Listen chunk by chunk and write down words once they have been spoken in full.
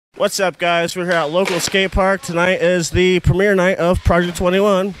What's up, guys? We're here at local skate park. Tonight is the premiere night of Project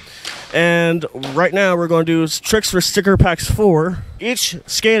 21. And right now we're going to do tricks for sticker packs 4. Each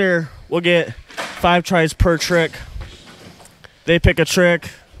skater will get 5 tries per trick. They pick a trick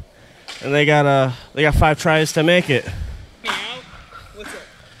and they got 5 tries to make it. What's up?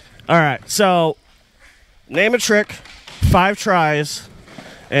 Alright, so name a trick, 5 tries,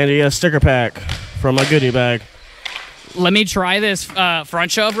 and you get a sticker pack from a goodie bag. Let me try this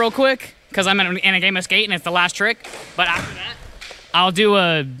front shove real quick, because I'm in a game of skate and it's the last trick. But after that, I'll do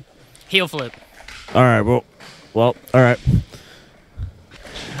a heel flip. Alright, well, alright.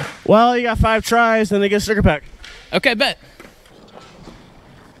 Well, you got 5 tries, then they get a sticker pack. Okay, bet.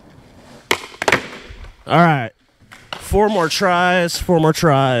 Alright. 4 more tries,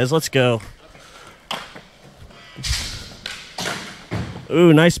 Let's go.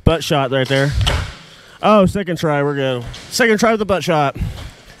 Ooh, nice butt shot right there. Oh, second try, we're good. Second try with the butt shot.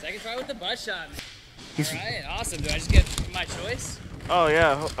 Second try with the butt shot. Alright, awesome. Do I just get my choice? Oh,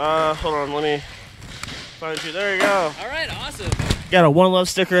 yeah. Hold on, let me find you. There you go. Alright, awesome. Got a One Love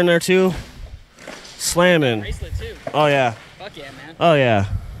sticker in there, too. Slamming. Bracelet, too. Oh, yeah. Fuck yeah, man. Oh, yeah.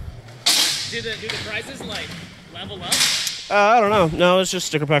 Do the prices, like, level up? I don't know. No, it's just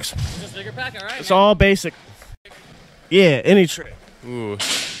sticker packs. It's a sticker pack? Alright, It's all basic. Yeah, any trick. Ooh.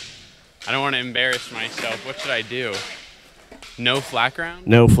 I don't want to embarrass myself. What should I do? No flat ground?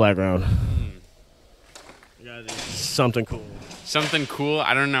 No flat ground. Something cool. Something cool?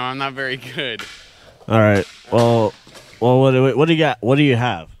 I don't know. I'm not very good. All right. Well, what do you got? What do you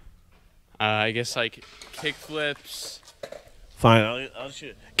have? I guess like kick flips. Fine. I'll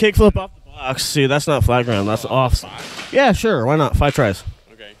shoot. Kickflip off the box. See, that's not flat ground. That's off. Yeah, sure. Why not? 5 tries.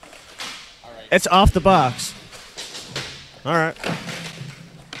 Okay. All right. It's off the box. All right.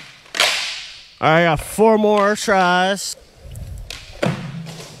 All right, I got 4 more tries. All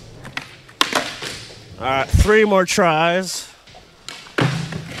right, 3 more tries.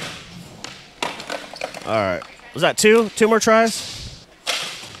 All right. Was that 2? 2 more tries?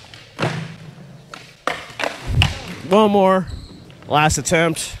 1 more. Last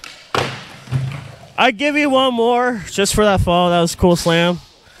attempt. I give you 1 more just for that fall. That was a cool slam.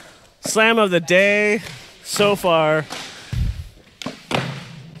 Slam of the day so far.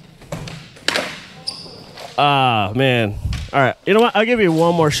 Ah, man. All right. You know what? I'll give you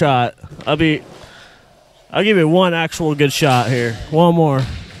 1 more shot. I'll give you 1 actual good shot here. 1 more.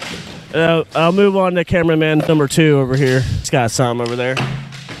 I'll move on to cameraman number 2 over here. He's got something over there.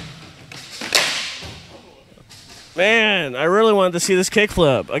 Man, I really wanted to see this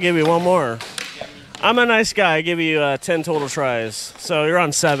kickflip. I'll give you 1 more. I'm a nice guy. I give you 10 total tries. So you're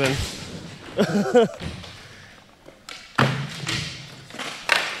on 7.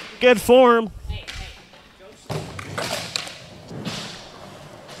 Good form.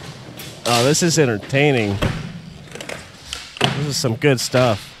 Oh, this is entertaining. This is some good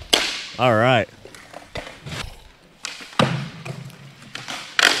stuff. All right.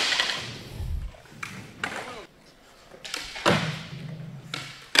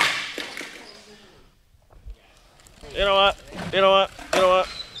 You know what?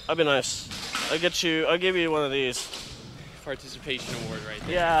 I'll be nice. I'll give you 1 of these. Participation award right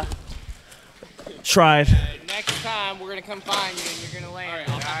there. Yeah. Tried. Next time, we're going to come find you and you're going to land. All right,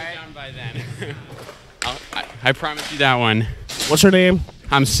 I'll have it down by then. I promise you that one. What's her name?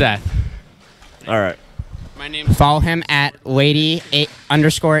 I'm Seth. All right. My name's... Follow him at lady_HTES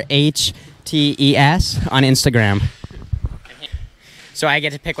on Instagram. So I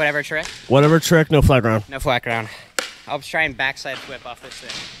get to pick whatever trick? Whatever trick, no flat ground. No flat ground. I'll try and backside flip off this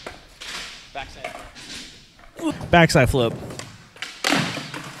thing. Backside flip. Backside flip.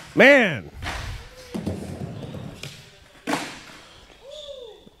 Man.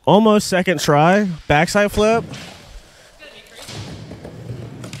 Almost second try. Backside flip.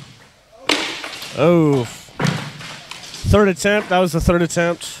 Oh. 3rd attempt. That was the 3rd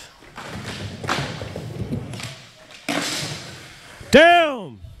attempt.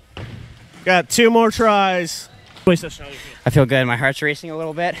 Damn. Got 2 more tries. I feel good. My heart's racing a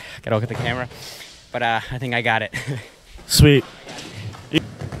little bit. Gotta look at the camera. But I think I got it. Sweet.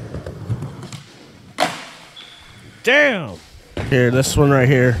 Damn. Here, this one right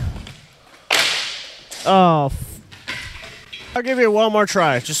here. Oh. I'll give you 1 more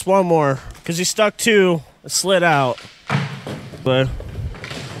try. Just 1 more. Because you stuck 2. It slid out. But.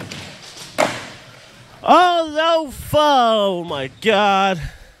 Oh, no. Oh, my God.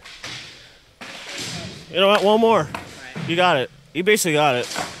 You know what? 1 more. You got it. You basically got it.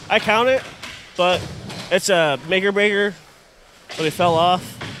 I count it, but it's a maker breaker. But it fell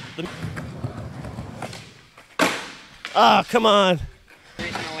off. Ah, come on.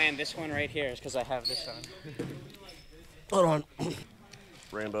 land this one right here is because I have this on. Hold on.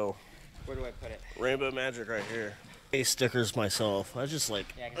 Rainbow. Where do I put it? Rainbow magic right here. Base stickers myself. I just like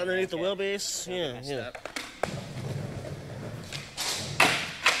underneath the wheelbase. Yeah.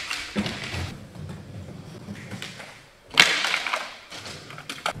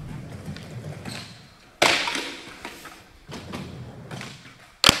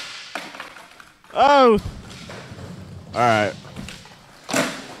 Oh! Alright.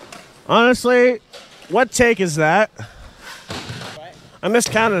 Honestly, what take is that? What? I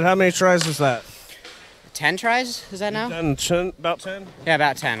miscounted. How many tries was that? 10 tries? Is that now? About 10? Yeah,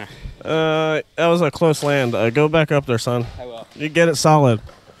 about 10. That was a close land. Go back up there, son. I will. You get it solid.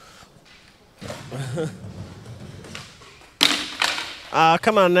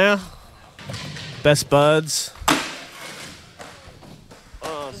 Come on now. Best buds.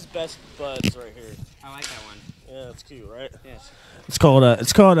 Oh, this is best buds right here. I like that one. Yeah, it's cute, right? Yes. It's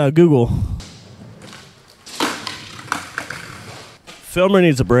called Google. Filmer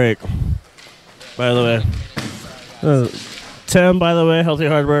needs a break. By the way, Tim. By the way, Healthy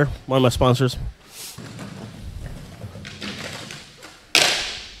Hardware, one of my sponsors.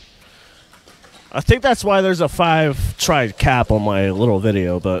 I think that's why there's a 5-try cap on my little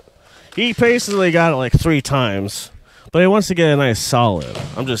video, but he basically got it like 3 times. But he wants to get a nice solid.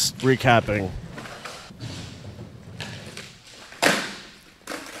 I'm just recapping.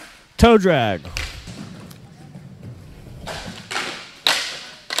 Toe drag.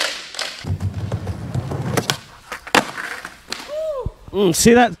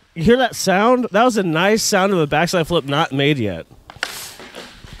 See that? You hear that sound? That was a nice sound of a backside flip not made yet.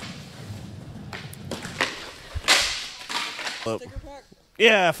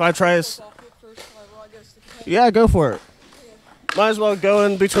 Yeah, 5 tries. Yeah, go for it. Might as well go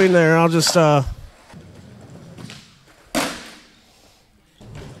in between there. I'll just oh.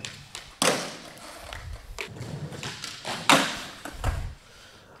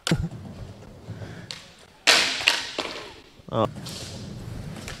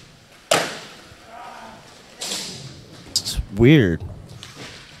 It's weird.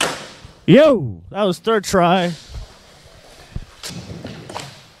 Yo, that was 3rd try.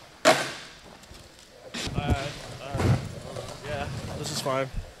 Yeah, this is fine.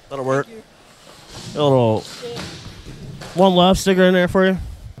 That'll work. A little one love sticker in there for you.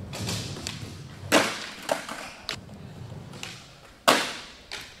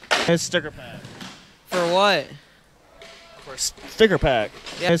 It's sticker pack. For what? For sticker pack.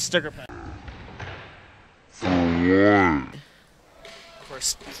 Yeah. It's sticker pack. For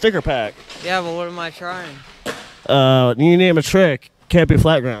sticker pack. Yeah, but what am I trying? You name a trick. Can't be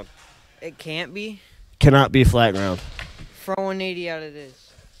flat ground. It can't be. Cannot be flat ground. Throw 180 out of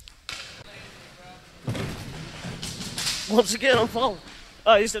this. Once again, I'm falling.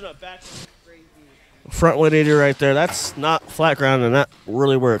 Oh, you said no, back. Front 180 right there. That's not flat ground, and that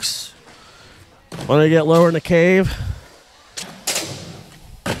really works. Want to get lower in the cave?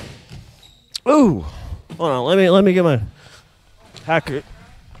 Ooh, hold on. Let me get my hacker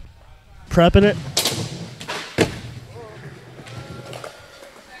prepping it.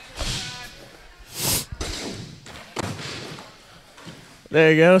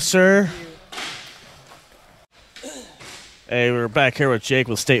 There you go, sir. Hey, we're back here with Jake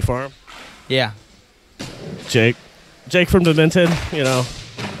with State Farm. Yeah. Jake from Demented, you know,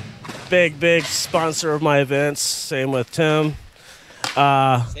 big sponsor of my events. Same with Tim.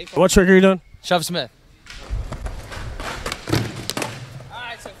 What trick are you doing? Shove Smith. All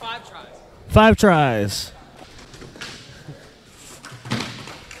right, so 5 tries. 5 tries.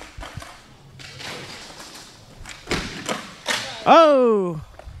 Oh.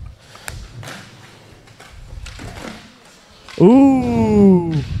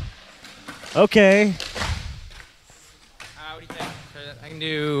 Ooh. Okay. What do you think? I can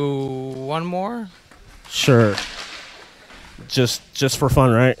do one more. Sure. Just for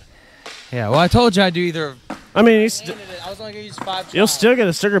fun, right? Yeah. Well, I told you I'd do either. I mean, I was only gonna use 5 tries. you'll still get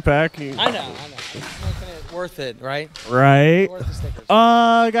a sticker pack. I know. It's making it worth it, right? Right. Worth the stickers.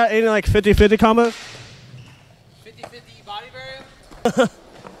 Got any like 50-50 combos? 50-50 body burial.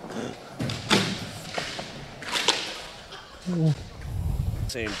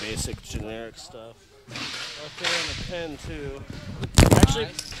 Same basic generic stuff. I'll throw in a pen too.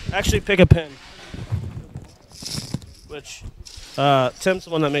 Actually pick a pen. Which, Tim's the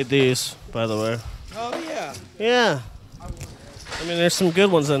one that made these, by the way. Oh yeah. Yeah. I mean, there's some good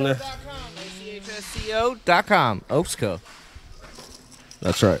ones in there. CHSCO.com. Oapsco.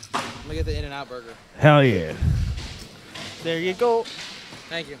 That's right. I'm gonna get the In-N-Out burger. Hell yeah. There you go.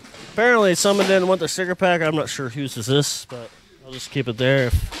 Thank you. Apparently, someone didn't want the sticker pack. I'm not sure whose is this, but I'll just keep it there.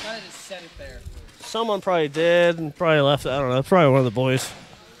 Kind of just set it there. Someone probably did and probably left. I don't know. Probably one of the boys.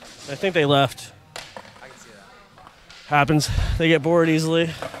 I think they left. I can see that. Happens. They get bored easily.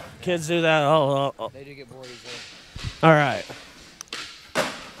 Kids do that. They do get bored easily. All right.